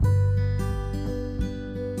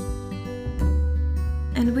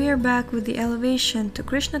and we are back with the elevation to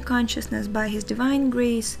Krishna consciousness by His Divine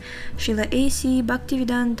Grace, Srila A.C.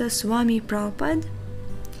 Bhaktivedanta Swami Prabhupada.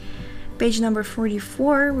 Page number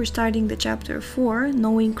 44, we're starting the chapter 4,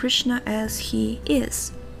 Knowing Krishna as He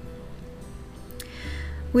is.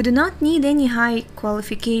 We do not need any high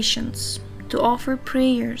qualifications to offer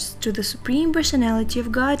prayers to the Supreme Personality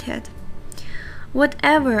of Godhead.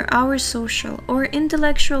 Whatever our social or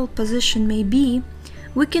intellectual position may be,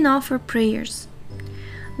 we can offer prayers.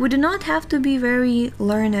 We do not have to be very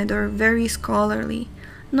learned or very scholarly,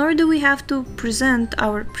 nor do we have to present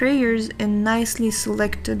our prayers in nicely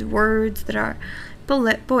selected words that are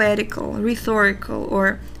poetical, rhetorical,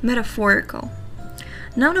 or metaphorical.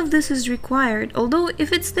 None of this is required, although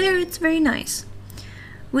if it's there, it's very nice.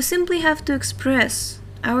 We simply have to express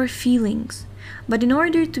our feelings, but in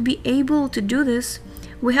order to be able to do this,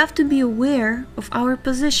 we have to be aware of our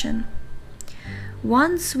position.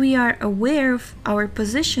 Once we are aware of our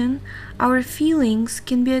position, our feelings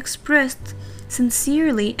can be expressed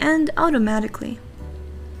sincerely and automatically.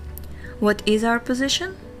 What is our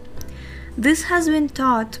position? This has been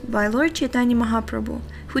taught by Lord Chaitanya Mahaprabhu,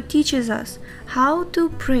 who teaches us how to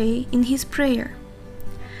pray in his prayer.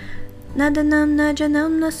 Nadanam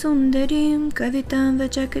najanam nasundarim kavitam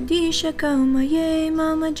vachakadisha kaumaye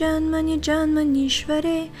mama janmani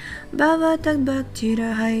janmanishvare bhavatak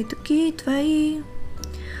bhaktirahai tukitvayi.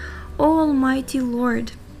 O Almighty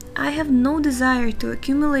Lord, I have no desire to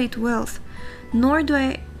accumulate wealth, nor do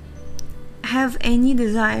I have any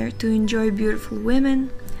desire to enjoy beautiful women,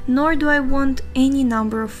 nor do I want any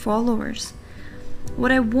number of followers.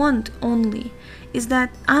 What I want only is that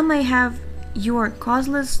I may have your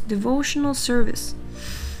causeless devotional service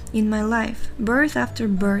in my life, birth after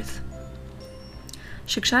birth.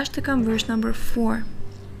 Shikshashtakam, verse number 4.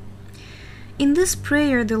 In this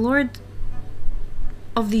prayer, the Lord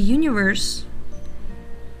of the universe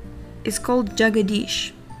is called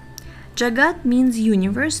Jagadish. Jagat means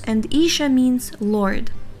universe and Isha means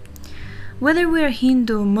Lord. Whether we are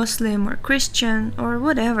Hindu, Muslim, or Christian, or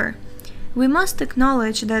whatever, we must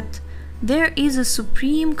acknowledge that there is a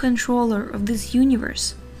supreme controller of this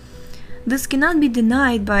universe. This cannot be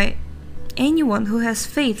denied by anyone who has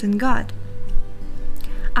faith in God.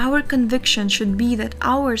 Our conviction should be that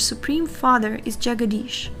our Supreme Father is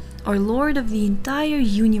Jagadish, or Lord of the entire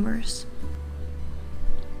universe.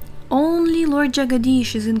 Only Lord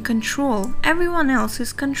Jagadish is in control, everyone else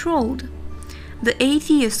is controlled. The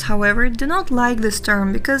atheists, however, do not like this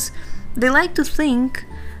term because they like to think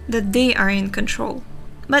that they are in control.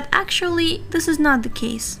 But actually, this is not the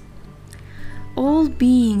case. All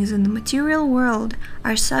beings in the material world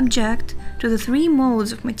are subject to the three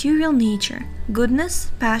modes of material nature: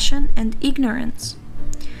 goodness, passion, and ignorance.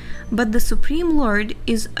 But the Supreme Lord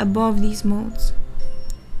is above these modes.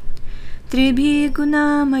 Tribhi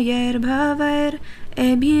gunamayer bhavair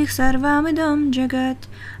ebhi sarvamidam jagat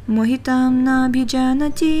mohitam na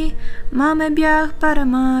bhijanati mamebhyah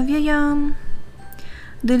paramavyayam.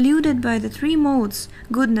 Deluded by the three modes,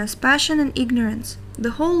 goodness, passion, and ignorance,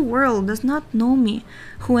 the whole world does not know me,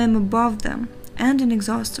 who am above them and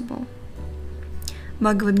inexhaustible.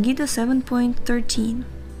 Bhagavad Gita 7.13.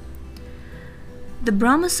 The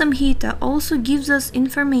Brahma Samhita also gives us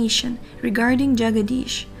information regarding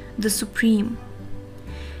Jagadish, the Supreme.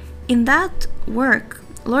 In that work,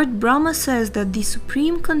 Lord Brahma says that the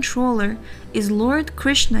Supreme Controller is Lord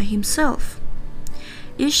Krishna himself.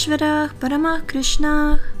 Ishvara Parama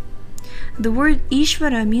Krishna. The word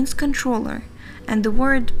Ishvara means controller, and the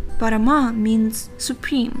word Parama means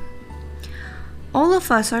supreme. All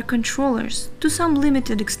of us are controllers to some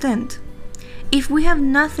limited extent. If we have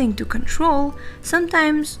nothing to control,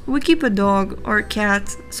 sometimes we keep a dog or a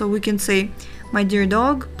cat so we can say, "My dear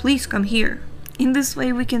dog, please come here." In this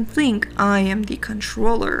way we can think, I am the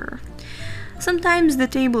controller. Sometimes the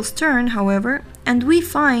tables turn, however, and we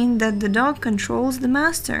find that the dog controls the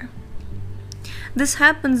master. This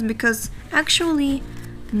happens because actually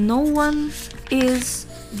no one is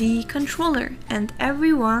the controller and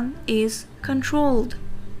everyone is controlled.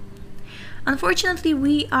 Unfortunately,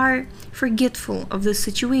 we are forgetful of this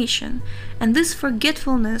situation, and this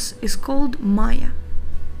forgetfulness is called Maya.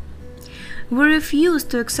 We refuse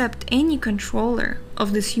to accept any controller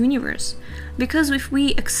of this universe, because if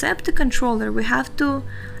we accept a controller, we have to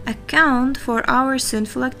account for our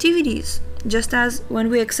sinful activities. Just as when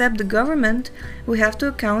we accept the government, we have to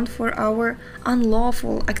account for our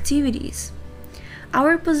unlawful activities.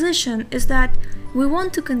 Our position is that we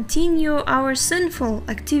want to continue our sinful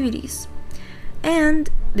activities, and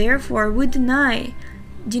therefore we deny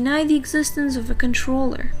the existence of a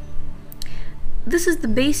controller. This is the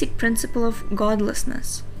basic principle of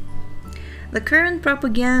godlessness. The current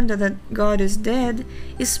propaganda that God is dead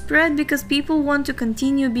is spread because people want to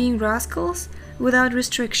continue being rascals without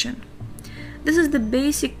restriction. This is the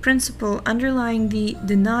basic principle underlying the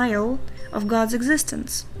denial of God's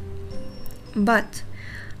existence. But,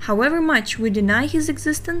 however much we deny his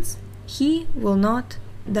existence, he will not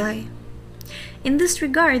die. In this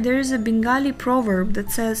regard, there is a Bengali proverb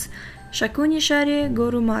that says, Shakuni share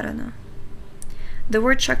goru marana. The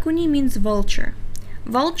word shakuni means vulture.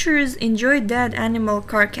 Vultures enjoy dead animal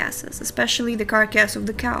carcasses, especially the carcass of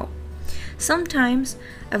the cow. Sometimes,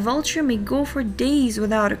 a vulture may go for days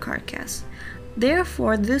without a carcass.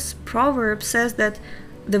 Therefore, this proverb says that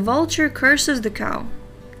the vulture curses the cow,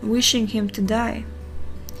 wishing him to die.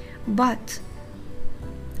 But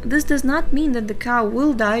this does not mean that the cow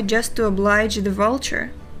will die just to oblige the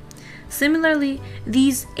vulture. Similarly,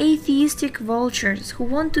 these atheistic vultures who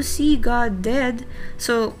want to see God dead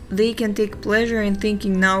so they can take pleasure in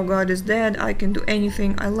thinking now God is dead, I can do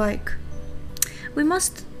anything I like. We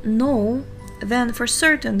must know then for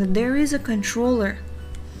certain that there is a controller.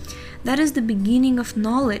 That is the beginning of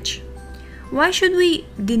knowledge. Why should we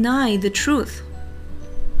deny the truth?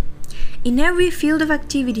 In every field of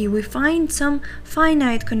activity we find some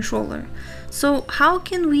finite controller. So how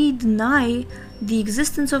can we deny the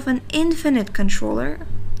existence of an infinite controller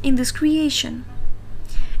in this creation?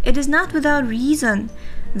 It is not without reason,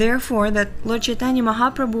 therefore, that Lord Chaitanya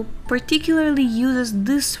Mahaprabhu particularly uses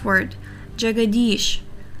this word, Jagadish,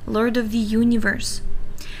 Lord of the Universe.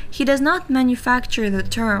 He does not manufacture the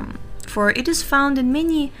term, for it is found in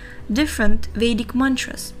many different Vedic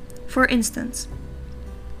mantras. For instance,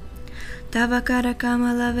 Tavakara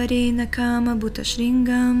kama lavarena kama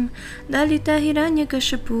bhutashringam dalita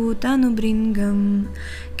hiranyakashipu tanubringam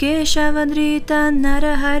keshavadrita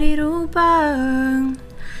narahari rupa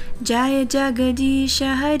Jaya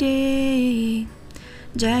Jagadisha Hare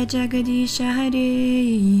Jaya Jagadisha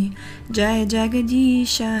Hare Jaya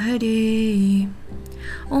Jagadisha Hare.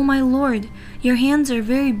 O my Lord, your hands are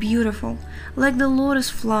very beautiful, like the lotus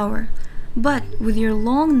flower, but with your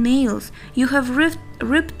long nails you have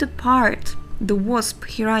ripped apart the wasp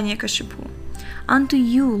Hiranyakashipu. Unto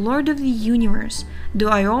you, Lord of the universe, do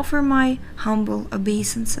I offer my humble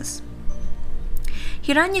obeisances.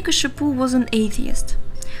 Hiranyakashipu was an atheist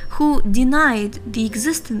who denied the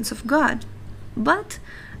existence of God, but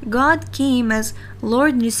God came as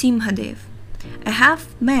Lord Nrisimhadev, a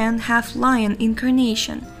half-man, half-lion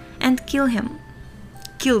incarnation, and killed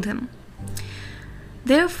him.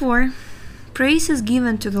 Therefore, praise is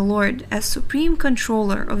given to the Lord as supreme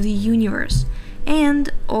controller of the universe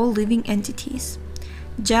and all living entities.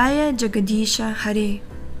 Jaya Jagadisha Hare.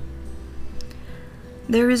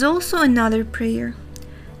 There is also another prayer.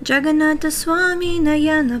 Jagannatha Swami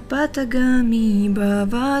Nayana Patagami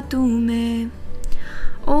Bhavatu Me.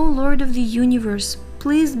 O Lord of the universe,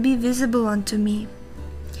 please be visible unto me.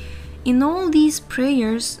 In all these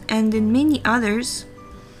prayers and in many others,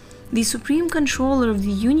 the supreme controller of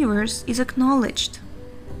the universe is acknowledged.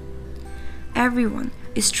 Everyone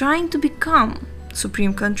is trying to become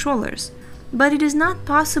supreme controllers, but it is not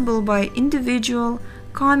possible by individual,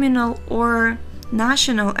 communal, or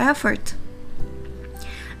national effort.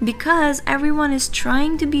 Because everyone is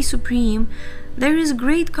trying to be supreme, there is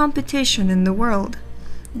great competition in the world.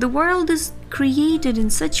 The world is created in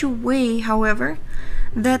such a way, however,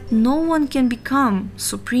 that no one can become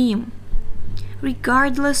supreme.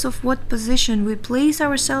 Regardless of what position we place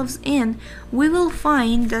ourselves in, we will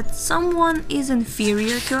find that someone is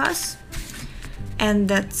inferior to us and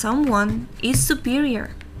that someone is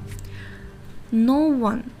superior. No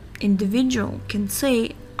one individual can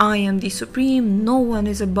say, I am the supreme, no one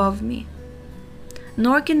is above me.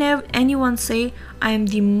 Nor can anyone say, I am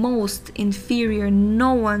the most inferior,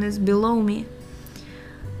 no one is below me.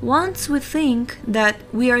 Once we think that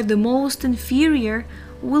we are the most inferior,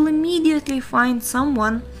 we'll immediately find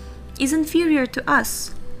someone is inferior to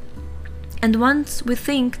us. And once we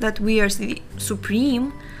think that we are the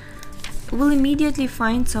supreme, we'll immediately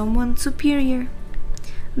find someone superior.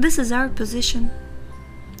 This is our position.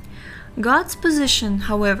 God's position,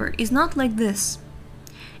 however, is not like this.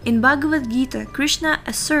 In Bhagavad Gita, Krishna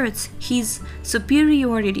asserts his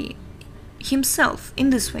superiority himself in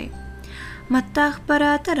this way. Mattah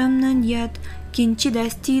parataram nanyat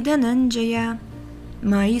kinchidasti dhananjaya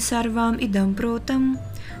Mai sarvam idam protam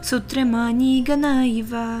sutremani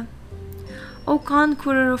ganaiva. O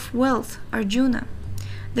conqueror of wealth, Arjuna,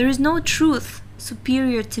 there is no truth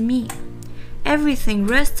superior to me. Everything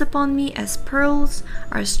rests upon me as pearls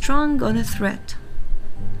are strung on a thread.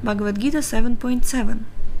 Bhagavad Gita 7.7.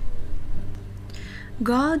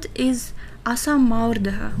 God is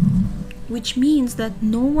Asamardha, which means that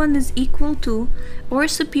no one is equal to or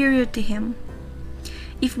superior to him.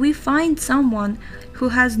 If we find someone who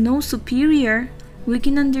has no superior, we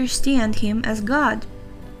can understand him as God.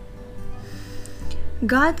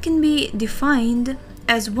 God can be defined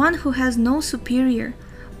as one who has no superior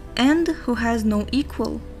and who has no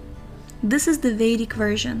equal. This is the Vedic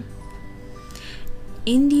version.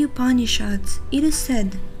 In the Upanishads, it is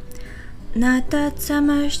said, "Na tat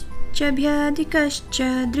samascha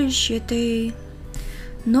bhyadikascha drishyate."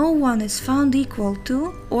 No one is found equal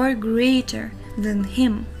to or greater than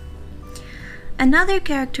him. Another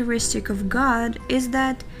characteristic of God is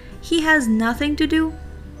that he has nothing to do.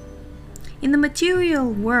 In the material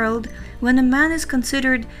world, when a man is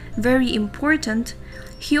considered very important,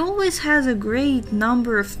 he always has a great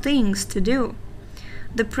number of things to do.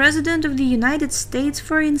 The President of the United States,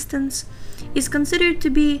 for instance, is considered to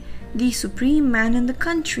be the supreme man in the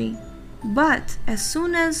country. But as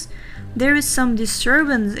soon as there is some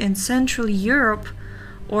disturbance in Central Europe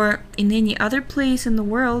or in any other place in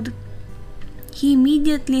the world, he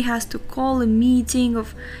immediately has to call a meeting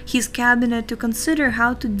of his cabinet to consider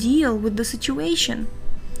how to deal with the situation.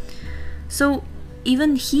 So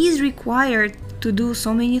even he is required to do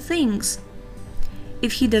so many things.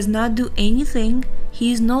 If he does not do anything,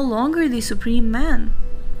 he is no longer the supreme man.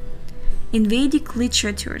 In Vedic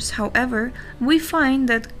literatures, however, we find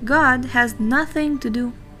that God has nothing to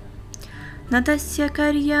do. Natasya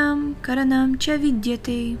karyam karanam cha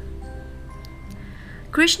vidyate.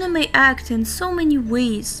 Krishna may act in so many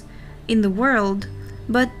ways in the world,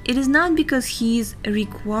 but it is not because he is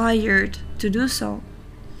required to do so.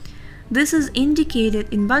 This is indicated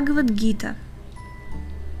in Bhagavad Gita.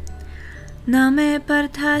 Name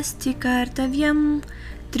parthasti kartavyam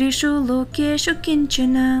trishu lokeshu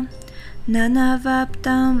kinchana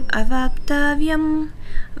nanavaptam avaptavyam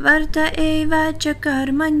varta eva cha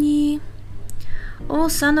karmani. O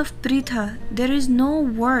son of Pritha, there is no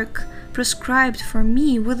work prescribed for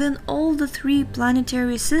me within all the three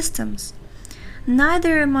planetary systems.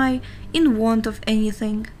 Neither am I in want of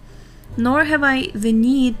anything, nor have I the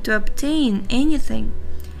need to obtain anything,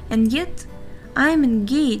 and yet I am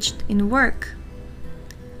engaged in work.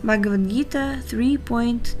 Bhagavad Gita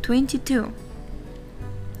 3.22.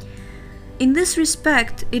 In this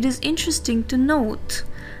respect, it is interesting to note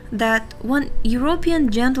that one European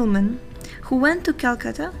gentleman who went to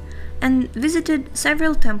Calcutta and visited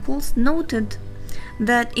several temples noted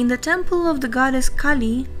that in the temple of the goddess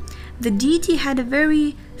Kali, the deity had a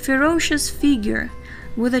very ferocious figure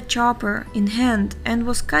with a chopper in hand and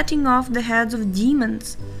was cutting off the heads of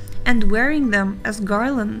demons and wearing them as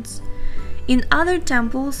garlands. In other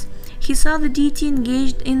temples, he saw the deity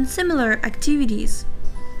engaged in similar activities.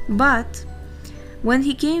 But when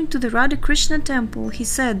he came to the Radha Krishna temple, he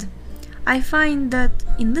said, "I find that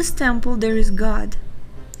in this temple there is God."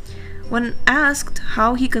 When asked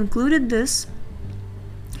how he concluded this,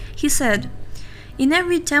 he said, "In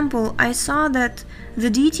every temple I saw that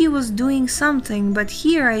the deity was doing something, but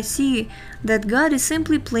here I see that God is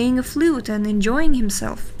simply playing a flute and enjoying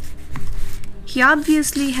himself." He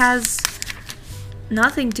obviously has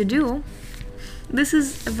nothing to do. This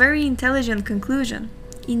is a very intelligent conclusion.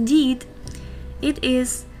 Indeed, it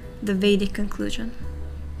is the Vedic conclusion.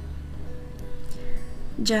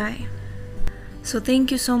 Jai. So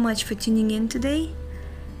thank you so much for tuning in today,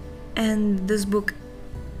 and this book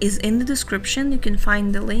is in the description. You can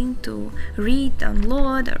find the link to read,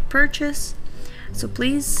 download, or purchase. So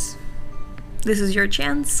please, this is your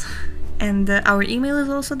chance, and our email is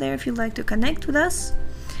also there if you'd like to connect with us.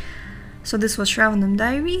 So this was Shravanam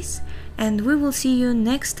Diaries, and we will see you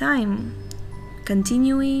next time,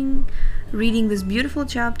 continuing reading this beautiful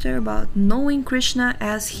chapter about knowing Krishna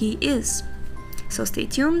as he is. So stay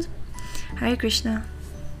tuned. Hare Krishna.